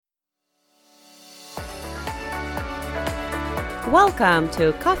Welcome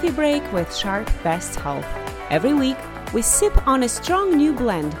to Coffee Break with Sharp Best Health. Every week, we sip on a strong new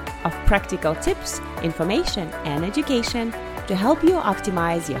blend of practical tips, information, and education to help you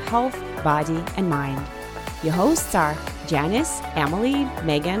optimize your health, body, and mind. Your hosts are Janice, Emily,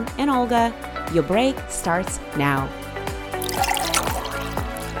 Megan, and Olga. Your break starts now.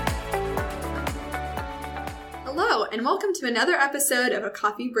 Hello, and welcome to another episode of A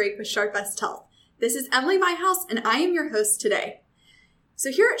Coffee Break with Sharp Best Health. This is Emily Myhouse, and I am your host today.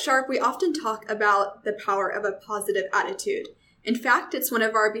 So here at Sharp, we often talk about the power of a positive attitude. In fact, it's one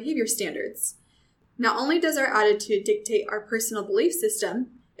of our behavior standards. Not only does our attitude dictate our personal belief system,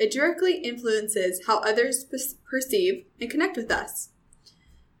 it directly influences how others perceive and connect with us.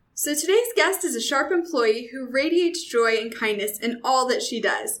 So today's guest is a Sharp employee who radiates joy and kindness in all that she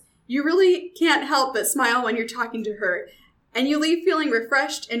does. You really can't help but smile when you're talking to her, and you leave feeling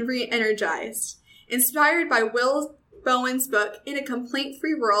refreshed and re-energized. Inspired by Will Bowen's book, In a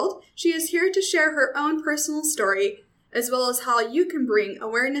Complaint-Free World, she is here to share her own personal story, as well as how you can bring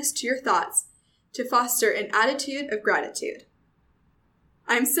awareness to your thoughts to foster an attitude of gratitude.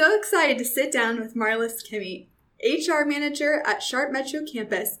 I'm so excited to sit down with Marlis Kimmy, HR Manager at Sharp Metro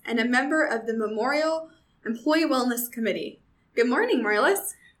Campus and a member of the Memorial Employee Wellness Committee. Good morning,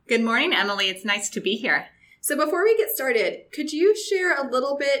 Marlis. Good morning, Emily. It's nice to be here. So before we get started, could you share a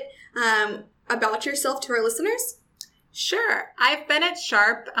little bit about yourself to our listeners? Sure. I've been at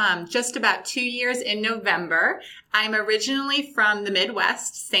Sharp just about 2 years in November. I'm originally from the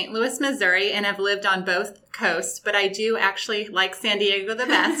Midwest, St. Louis, Missouri, and have lived on both coasts, but I do actually like San Diego the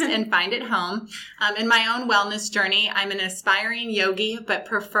best and find it home. In my own wellness journey, I'm an aspiring yogi, but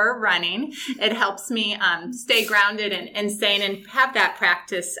prefer running. It helps me stay grounded and sane and have that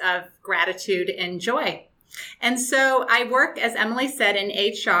practice of gratitude and joy. And so I work, as Emily said, in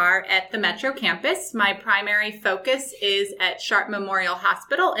HR at the Metro campus. My primary focus is at Sharp Memorial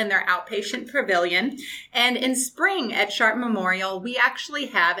Hospital in their outpatient pavilion. And in spring at Sharp Memorial, we actually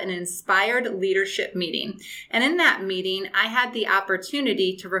have an inspired leadership meeting. And in that meeting, I had the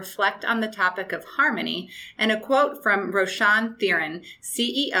opportunity to reflect on the topic of harmony and a quote from Roshan Thiren,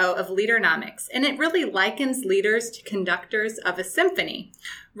 CEO of Leadernomics. And it really likens leaders to conductors of a symphony.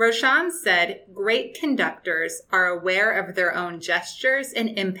 Roshan said, "Great conductors are aware of their own gestures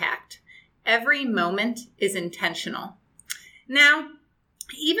and impact. Every moment is intentional." Now,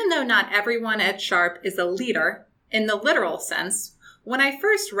 even though not everyone at Sharp is a leader in the literal sense, when I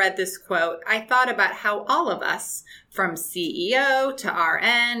first read this quote, I thought about how all of us, from CEO to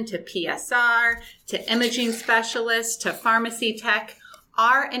RN to PSR to imaging specialist to pharmacy tech,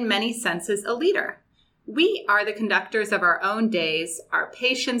 are in many senses a leader. We are the conductors of our own days, our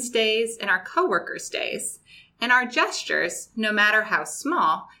patients' days, and our coworkers' days. And our gestures, no matter how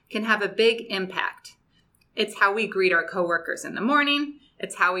small, can have a big impact. It's how we greet our coworkers in the morning.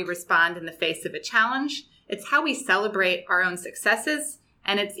 It's how we respond in the face of a challenge. It's how we celebrate our own successes.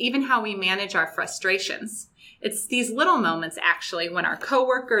 And it's even how we manage our frustrations. It's these little moments, actually, when our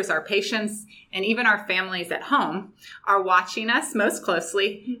coworkers, our patients, and even our families at home are watching us most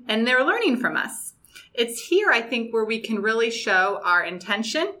closely, and they're learning from us. It's here, I think, where we can really show our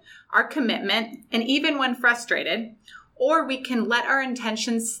intention, our commitment, and even when frustrated, or we can let our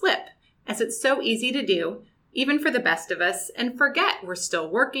intentions slip, as it's so easy to do, even for the best of us, and forget we're still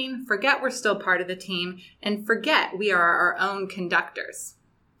working, forget we're still part of the team, and forget we are our own conductors.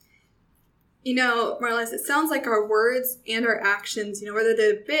 You know, Marlis, it sounds like our words and our actions, whether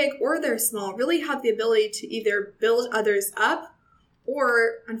they're big or they're small, really have the ability to either build others up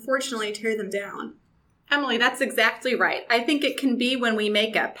or, unfortunately, tear them down. Emily, that's exactly right. I think it can be when we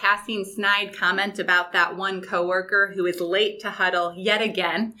make a passing snide comment about that one coworker who is late to huddle yet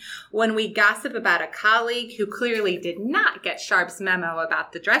again, when we gossip about a colleague who clearly did not get Sharp's memo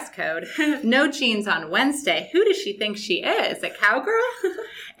about the dress code, no jeans on Wednesday, who does she think she is, a cowgirl?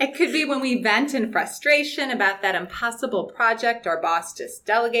 It could be when we vent in frustration about that impossible project our boss just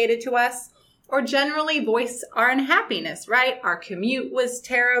delegated to us, or generally voice our unhappiness, right? Our commute was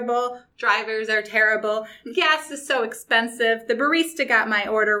terrible. Drivers are terrible. Gas is so expensive. The barista got my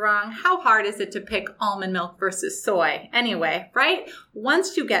order wrong. How hard is it to pick almond milk versus soy? Anyway, right?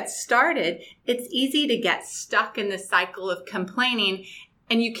 Once you get started, it's easy to get stuck in the cycle of complaining,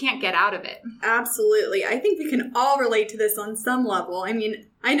 and you can't get out of it. Absolutely. I think we can all relate to this on some level. I mean,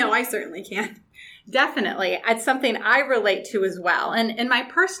 I know I certainly can. Definitely. It's something I relate to as well. And in my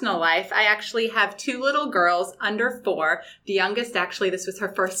personal life, I actually have 2 little girls under 4. The youngest, actually, this was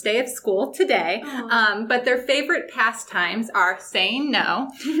her first day of school today. But their favorite pastimes are saying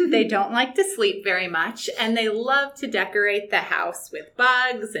no. They don't like to sleep very much. And they love to decorate the house with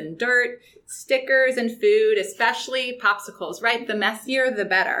bugs and dirt, stickers and food, especially popsicles, right? The messier, the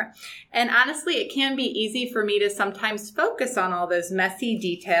better. And honestly, it can be easy for me to sometimes focus on all those messy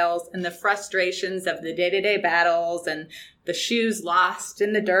details and the frustrations of the day-to-day battles and the shoes lost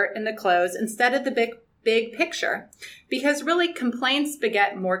in the dirt and the clothes instead of the big picture. Because really, complaints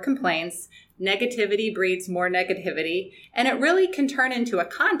beget more complaints, negativity breeds more negativity, and it really can turn into a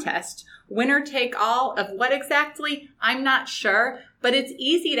contest, winner take all of what exactly, I'm not sure, but it's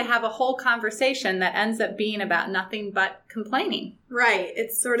easy to have a whole conversation that ends up being about nothing but complaining. Right.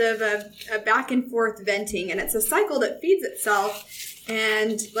 It's sort of a back and forth venting, and it's a cycle that feeds itself.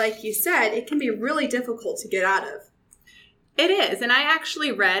 And like you said, it can be really difficult to get out of. It is, and I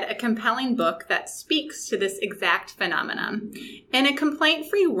actually read a compelling book that speaks to this exact phenomenon. In A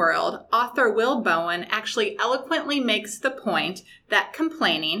Complaint-Free World, author Will Bowen actually eloquently makes the point that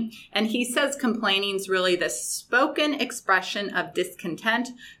complaining, and he says complaining is really the spoken expression of discontent,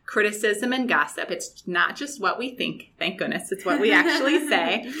 criticism, and gossip. It's not just what we think, thank goodness, it's what we actually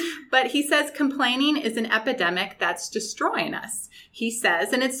say. But he says complaining is an epidemic that's destroying us. He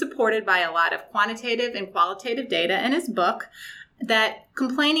says, and it's supported by a lot of quantitative and qualitative data in his book, that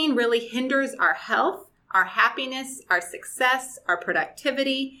complaining really hinders our health, our happiness, our success, our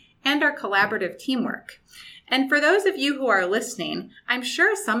productivity, and our collaborative teamwork. And for those of you who are listening, I'm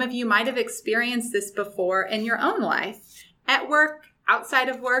sure some of you might have experienced this before in your own life, at work, outside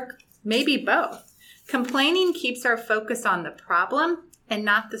of work, maybe both. Complaining keeps our focus on the problem and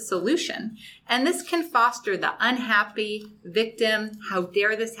not the solution. And this can foster the unhappy, victim, how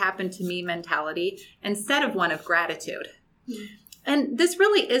dare this happen to me mentality instead of one of gratitude. And this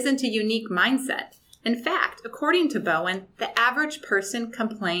really isn't a unique mindset. In fact, according to Bowen, the average person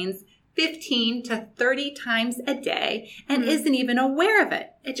complains 15 to 30 times a day and isn't even aware of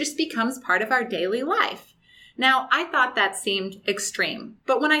it. It just becomes part of our daily life. Now, I thought that seemed extreme,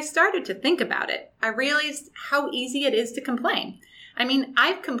 but when I started to think about it, I realized how easy it is to complain. I mean,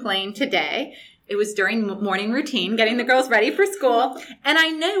 I've complained today. It was during morning routine, getting the girls ready for school, and I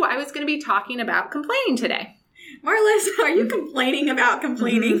knew I was going to be talking about complaining today. Marlis, are you complaining about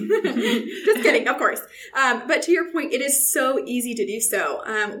complaining? Just kidding, of course. But to your point, it is so easy to do so.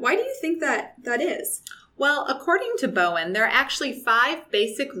 Why do you think that is? Well, according to Bowen, there are actually 5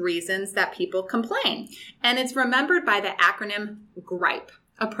 basic reasons that people complain, and it's remembered by the acronym GRIPE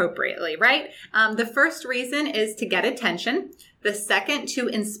appropriately, right? The first reason is to get attention. The second, to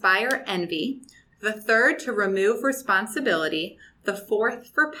inspire envy. The third, to remove responsibility. The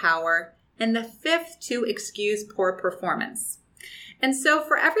fourth, for power. And the fifth, to excuse poor performance. And so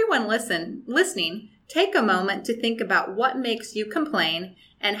for everyone listening, take a moment to think about what makes you complain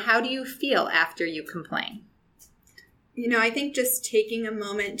and how do you feel after you complain. You know, I think just taking a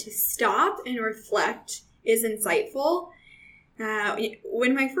moment to stop and reflect is insightful.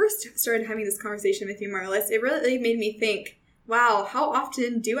 When I first started having this conversation with you, Marlis, it really made me think, wow, how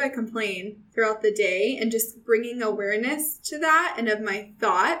often do I complain throughout the day? And just bringing awareness to that and of my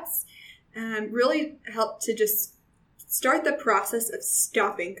thoughts really helped to just start the process of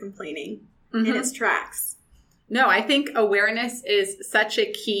stopping complaining in its tracks. No, I think awareness is such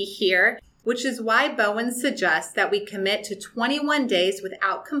a key here, which is why Bowen suggests that we commit to 21 days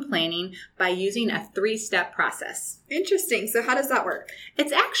without complaining by using a 3-step process. Interesting. So how does that work?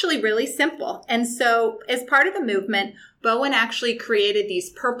 It's actually really simple. And so as part of the movement, Bowen actually created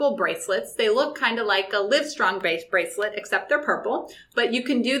these purple bracelets. They look kind of like a Livestrong bracelet, except they're purple. But you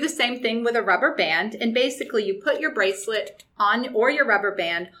can do the same thing with a rubber band. And basically, you put your bracelet on, or your rubber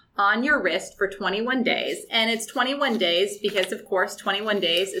band, on your wrist for 21 days. And it's 21 days because, of course, 21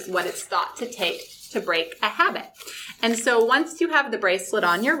 days is what it's thought to take to break a habit. And so once you have the bracelet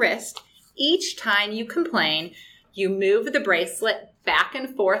on your wrist, each time you complain, you move the bracelet back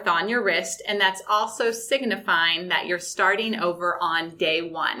and forth on your wrist, and that's also signifying that you're starting over on day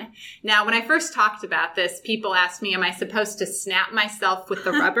 1. Now, when I first talked about this, people asked me, am I supposed to snap myself with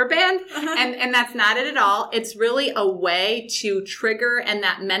the rubber band? And that's not it at all. It's really a way to trigger and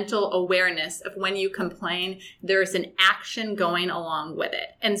that mental awareness of when you complain, there's an action going along with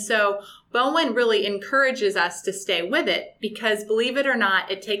it. And so Bowen really encourages us to stay with it because, believe it or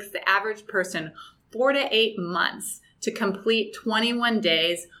not, it takes the average person 4 to 8 months to complete 21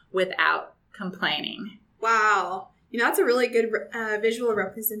 days without complaining. Wow. You know, that's a really good visual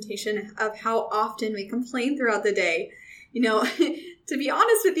representation of how often we complain throughout the day. To be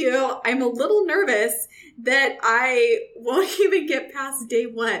honest with you, I'm a little nervous that I won't even get past day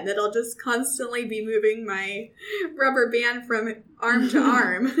one, that I'll just constantly be moving my rubber band from arm to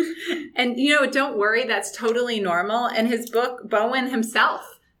arm. And, don't worry, that's totally normal. In his book, Bowen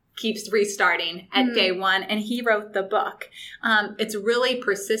himself keeps restarting at day one, and he wrote the book. It's really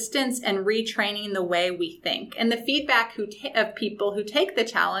persistence and retraining the way we think. And the feedback of people who take the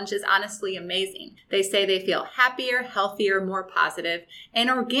challenge is honestly amazing. They say they feel happier, healthier, more positive, and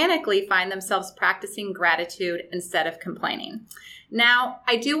organically find themselves practicing gratitude instead of complaining. Now,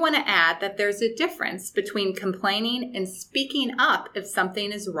 I do want to add that there's a difference between complaining and speaking up if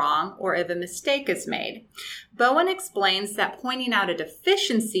something is wrong or if a mistake is made. Bowen explains that pointing out a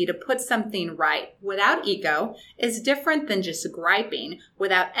deficiency to put something right without ego is different than just griping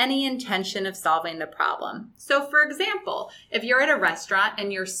without any intention of solving the problem. So, for example, if you're at a restaurant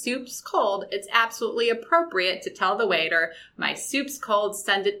and your soup's cold, it's absolutely appropriate to tell the waiter, "My soup's cold,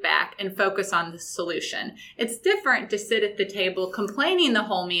 send it back," and focus on the solution. It's different to sit at the table complaining the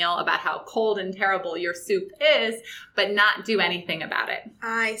whole meal about how cold and terrible your soup is, but not do anything about it.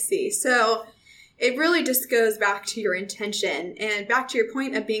 I see. So it really just goes back to your intention and back to your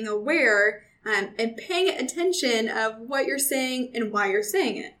point of being aware and paying attention of what you're saying and why you're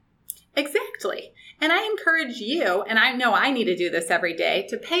saying it. Exactly. And I encourage you, and I know I need to do this every day,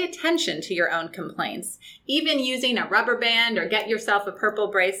 to pay attention to your own complaints, even using a rubber band or get yourself a purple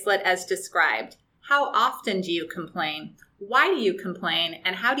bracelet as described. How often do you complain? Why do you complain?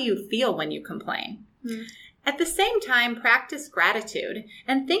 And how do you feel when you complain? At the same time, practice gratitude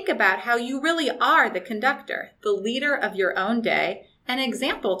and think about how you really are the conductor, the leader of your own day, an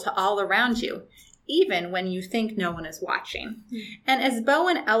example to all around you, even when you think no one is watching. And as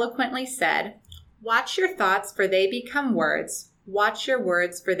Bowen eloquently said, watch your thoughts for they become words, watch your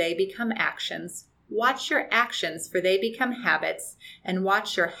words for they become actions, watch your actions for they become habits, and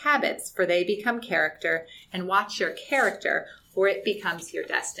watch your habits for they become character, and watch your character for it becomes your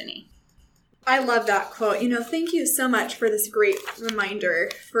destiny. I love that quote. Thank you so much for this great reminder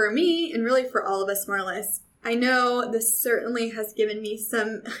for me and really for all of us, Marlis. I know this certainly has given me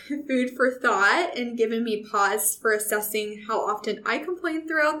some food for thought and given me pause for assessing how often I complain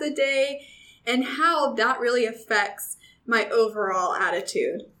throughout the day and how that really affects my overall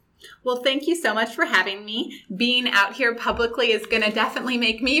attitude. Well, thank you so much for having me. Being out here publicly is going to definitely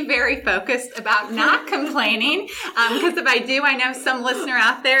make me very focused about not complaining, because if I do, I know some listener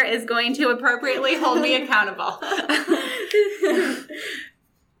out there is going to appropriately hold me accountable.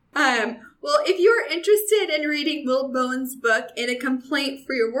 Well, if you are interested in reading Will Bowen's book, In a Complaint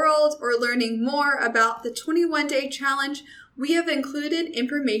Free World, or learning more about the 21-Day Challenge, we have included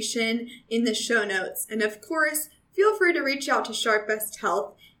information in the show notes. And of course, feel free to reach out to Sharp Best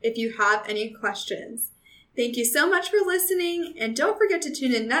Health if you have any questions. Thank you so much for listening, and don't forget to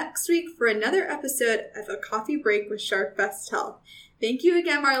tune in next week for another episode of A Coffee Break with Sharp Best Health. Thank you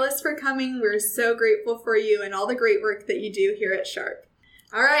again, Marlis, for coming. We're so grateful for you and all the great work that you do here at Sharp.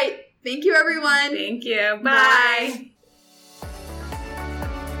 All right. Thank you, everyone. Thank you. Bye.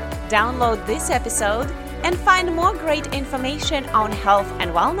 Download this episode and find more great information on health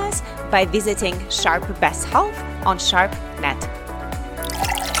and wellness by visiting Sharp Best Health on SharpNet.